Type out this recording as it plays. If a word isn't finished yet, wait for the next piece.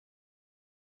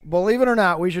Believe it or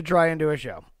not, we should try and do a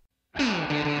show.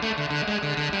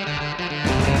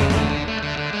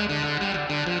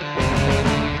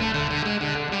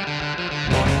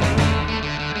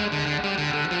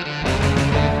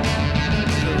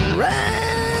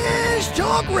 Trash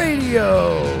Talk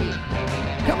Radio.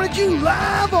 Coming at you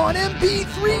live on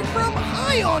MP3 from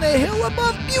high on a hill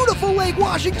above beautiful Lake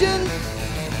Washington.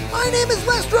 My name is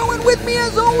Lestro, and with me,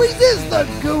 as always, is the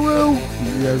Guru.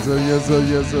 Yes, sir, yes, sir,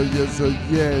 yes, sir, yes, sir,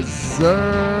 yes,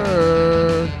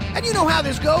 sir. And you know how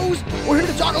this goes. We're here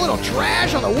to talk a little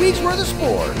trash on the week's worth of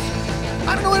sports.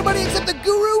 I don't know anybody except the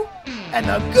Guru, and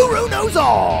the Guru knows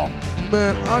all.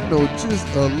 Man, I know just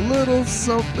a little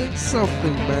something,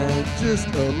 man. Just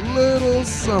a little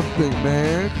something,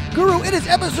 man. Guru, it is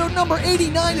episode number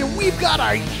 89, and we've got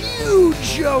a huge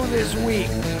show this week.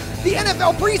 The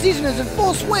NFL preseason is in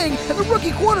full swing, and the rookie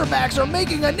quarterbacks are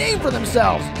making a name for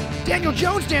themselves. Daniel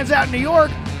Jones stands out in New York,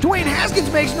 Dwayne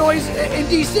Haskins makes noise in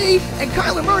D.C., and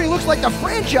Kyler Murray looks like the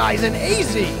franchise in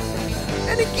AZ.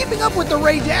 And in keeping up with the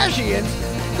Raydashians,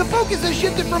 the focus has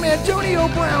shifted from Antonio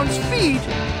Brown's feet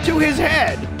to his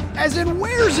head, as in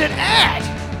where's it at?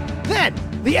 Then,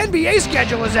 the NBA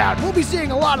schedule is out. We'll be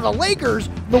seeing a lot of the Lakers,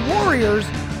 the Warriors,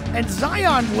 and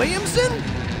Zion Williamson.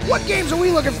 What games are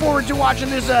we looking forward to watching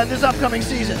this upcoming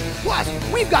season? Plus,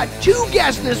 we've got two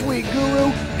guests this week,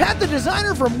 Guru. Pat the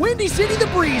designer from Windy City The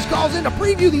Breeze calls in to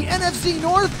preview the NFC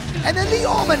North, and then the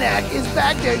Almanac is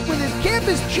back with his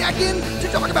campus check-in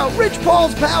to talk about Rich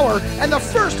Paul's power and the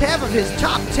first half of his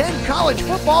top 10 college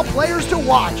football players to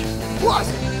watch. Plus,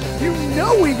 you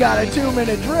know we got a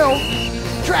 2-minute drill.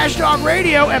 Trash Talk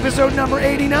Radio, episode number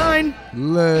 89.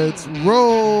 Let's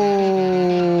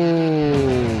roll.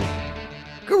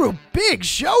 Guru, big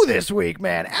show this week,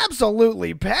 man.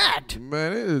 Absolutely packed.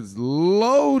 Man, it is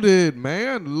loaded,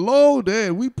 man.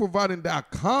 Loaded. We providing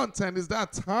that content. It's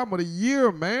that time of the year,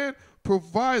 man.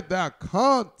 Provide that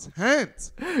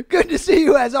content. Good to see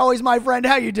you as always, my friend.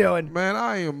 How you doing? Man,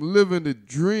 I am living the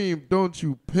dream. Don't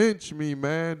you pinch me,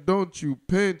 man. Don't you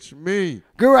pinch me.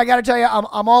 Guru, I got to tell you,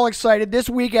 I'm all excited. This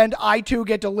weekend, I too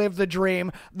get to live the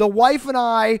dream. The wife and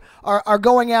I are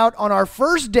going out on our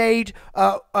first date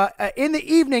in the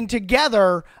evening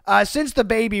together since the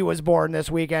baby was born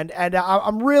this weekend, and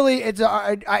I'm really we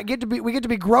get to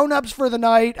be grown-ups for the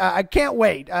night. I can't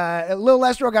wait. Lil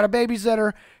Lestro got a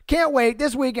babysitter. Can't wait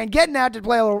this weekend. Getting out to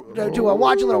play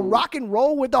watch a little rock and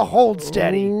roll with the Hold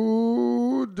Steady.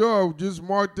 Ooh, dog! Just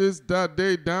mark that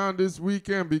day down this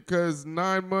weekend, because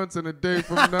 9 months and a day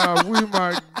from now, we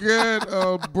might get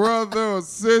a brother or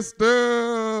sister.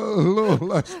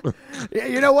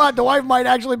 You know what? The wife might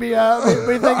actually be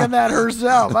thinking that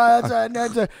herself.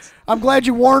 I'm glad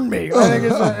you warned me. I think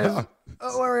it's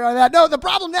worry on that. No, the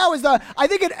problem now is I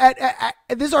think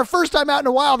this is our first time out in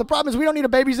a while. The problem is we don't need a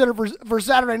babysitter for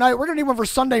Saturday night. We're gonna need one for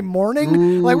Sunday morning.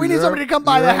 Ooh, we need somebody to come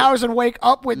by the house and wake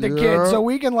up with the kids, so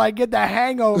we can get the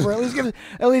hangover.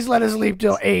 At least let us sleep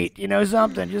till 8. You know,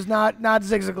 something. Just not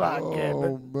 6 o'clock.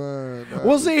 Oh man.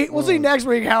 We'll see next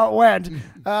week how it went.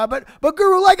 But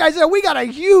Guru, like I said, we got a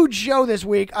huge show this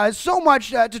week. So much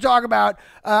to talk about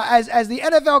as the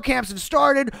NFL camps have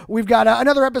started. We've got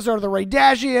another episode of the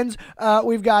Raydashians.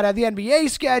 We've got the NBA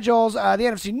schedules, the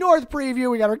NFC North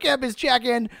preview. We got our campus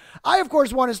check-in. I, of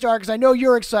course, want to start because I know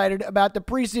you're excited about the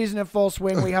preseason in full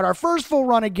swing. We had our first full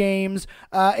run of games.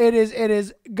 It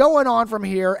is going on from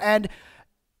here, and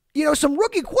you know, some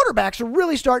rookie quarterbacks are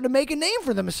really starting to make a name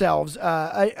for themselves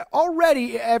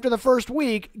already after the first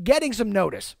week, getting some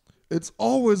notice. It's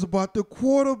always about the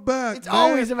quarterback. It's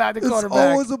always about the quarterback. It's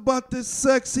always about the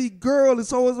sexy girl.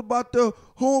 It's always about the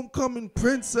homecoming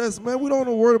princess, man. We don't want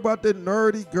to worry about the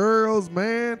nerdy girls,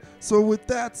 man. So with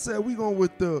that said, we going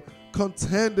with the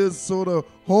contenders, sort of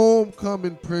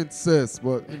homecoming princess.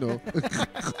 But, you know.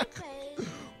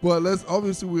 But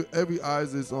obviously, every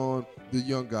eyes is on the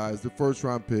young guys, the first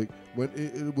round pick.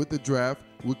 With the draft,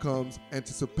 comes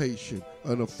anticipation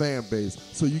and a fan base.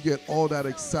 So you get all that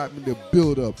excitement to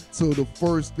build up. So the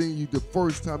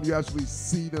first time you actually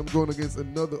see them going against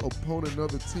another opponent,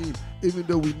 another team, even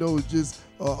though we know it's just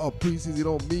a preseason, it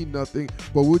don't mean nothing,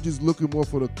 but we're just looking more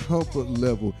for the comfort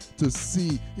level to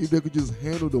see if they could just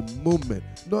handle the moment,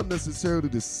 not necessarily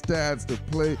the stats, the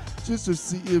play, just to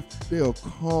see if they are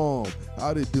calm,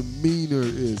 how their demeanor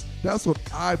is. That's what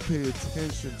I pay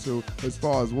attention to as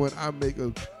far as when I make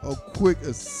a quick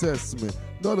assessment.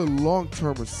 not a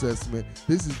long-term assessment.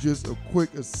 This is just a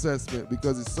quick assessment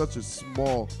because it's such a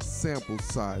small sample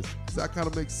size. Does that kind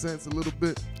of make sense a little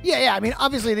bit? Yeah. I mean,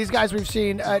 obviously these guys we've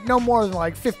seen no more than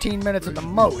like 15 minutes at the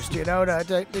most, to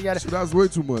get it. So that's way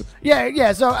too much.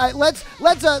 Yeah. So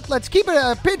let's keep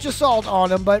a pinch of salt on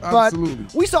them, but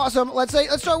we saw some. Let's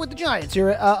start with the Giants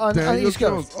here on the East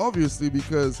Coast. Obviously,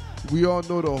 because we all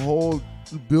know the whole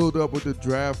build up with the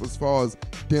draft as far as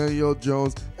Daniel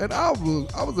Jones, and I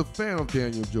was a fan of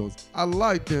Daniel Jones. I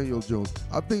like Daniel Jones.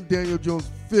 I think Daniel Jones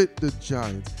fit the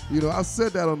Giants. I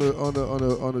said that on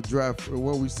the draft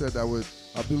when we said that with,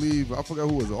 I believe, I forgot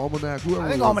who was it, Almanac.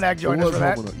 I think Almanac joined us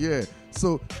for that. Yeah.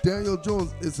 So Daniel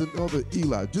Jones is another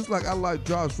Eli. Just like I like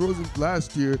Josh Rosen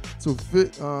last year to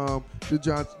fit the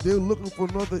Giants, they're looking for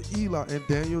another Eli, and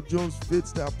Daniel Jones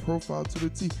fits that profile to the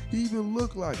T. He even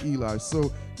looked like Eli. So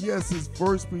yes, his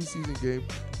first preseason game,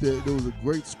 there was a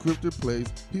great scripted plays.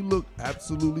 He looked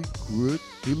absolutely good.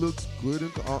 He looks good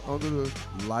under the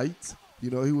lights. He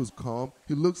was calm.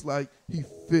 He looks like he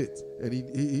fits, and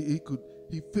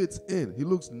he fits in. He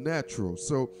looks natural.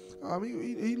 So,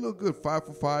 he looked good. 5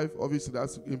 for 5. Obviously,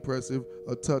 that's impressive.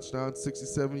 A touchdown,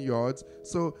 67 yards.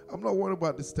 So, I'm not worried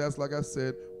about the stats, like I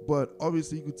said. But,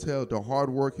 obviously, you could tell the hard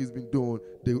work he's been doing,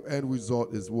 the end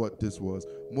result is what this was.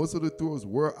 Most of the throws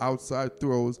were outside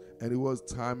throws, and it was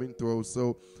timing throws.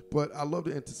 So, but I love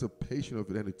the anticipation of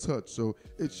it and the touch. So,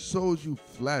 it shows you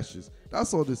flashes.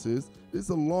 That's all this is. It's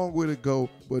a long way to go,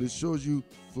 but it shows you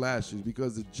flashes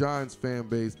because the Giants fan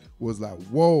base was like,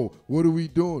 whoa, what are we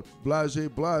doing? Blase.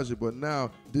 But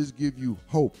now this gives you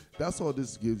hope. That's all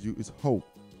this gives you is hope.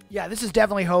 Yeah, this is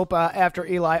definitely hope after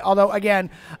Eli. Although, again,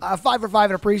 5 for 5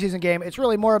 in a preseason game, it's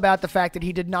really more about the fact that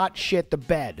he did not shit the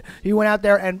bed. He went out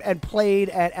there and played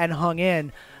and hung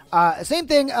in. Same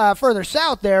thing further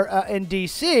south there in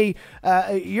D.C.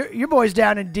 Your boys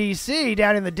down in D.C.,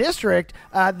 down in the district,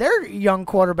 their young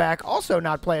quarterback also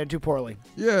not playing too poorly.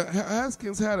 Yeah,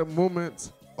 Haskins had a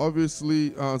moment,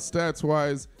 obviously,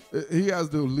 stats-wise. He has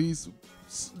the least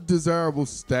desirable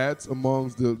stats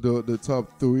amongst the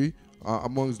top three.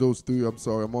 Amongst those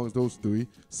three.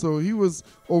 So he was,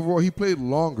 overall, he played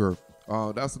longer.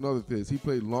 That's another thing. He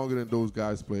played longer than those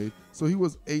guys played. So he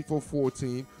was 8 for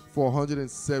 14 for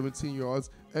 117 yards,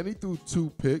 and he threw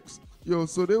 2 picks.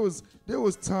 So there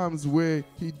was times where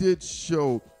he did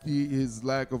show his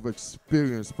lack of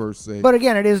experience per se. But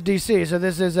again, it is DC, so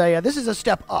this is a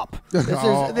step up. This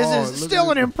is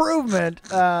still an improvement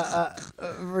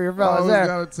for your fellas there.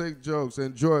 I always gotta take jokes,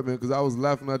 enjoy it, man, because I was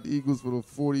laughing at the Eagles for the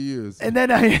 40 years. And then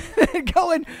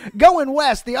going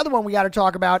west, the other one we got to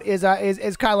talk about is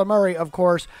Kyler Murray, of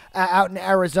course, out in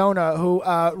Arizona, who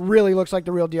really looks like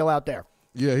the real deal out there.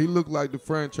 Yeah, he looked like the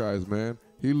franchise, man.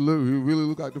 He really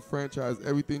looked like the franchise.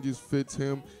 Everything just fits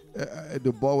him.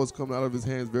 The ball was coming out of his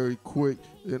hands very quick.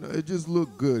 It just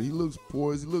looked good. He looks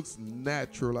poised. He looks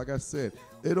natural. Like I said,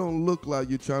 it don't look like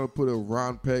you're trying to put a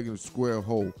round peg in a square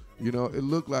hole. It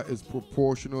looked like it's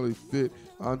proportionally fit.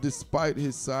 Despite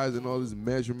his size and all his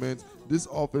measurements, this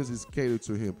offense is catered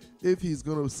to him. If he's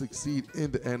going to succeed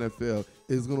in the NFL,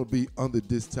 it's going to be under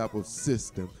this type of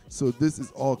system. So this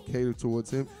is all catered towards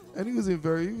him. And he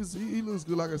looks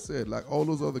good, like I said. Like all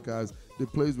those other guys, the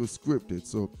plays were scripted.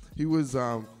 So he was,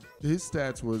 his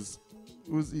stats was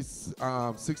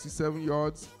 67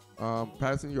 yards,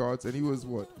 passing yards, and he was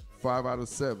 5 out of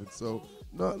 7. So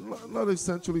not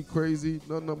essentially crazy,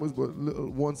 not numbers, but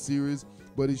one series.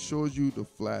 But he shows you the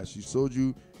flash. He showed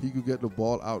you he could get the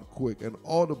ball out quick, and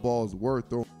all the balls were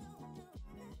thrown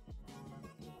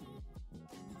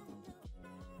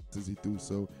as he threw.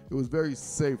 So it was very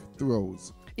safe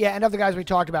throws. Yeah, and of the guys we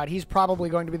talked about, he's probably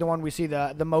going to be the one we see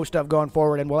the most of going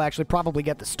forward, and will actually probably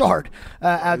get the start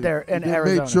out there in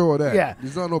Arizona. Made sure of that. Yeah,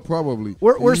 there's no probably.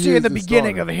 We're seeing the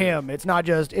beginning of him. It's not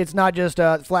just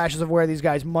flashes of where these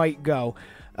guys might go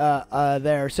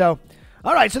there. So.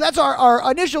 All right, so that's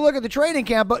our initial look at the training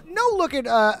camp, but no look at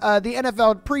the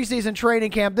NFL preseason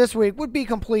training camp this week would be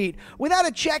complete without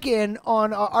a check-in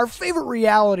on our favorite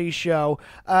reality show,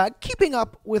 Keeping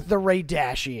Up with the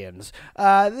Kardashians.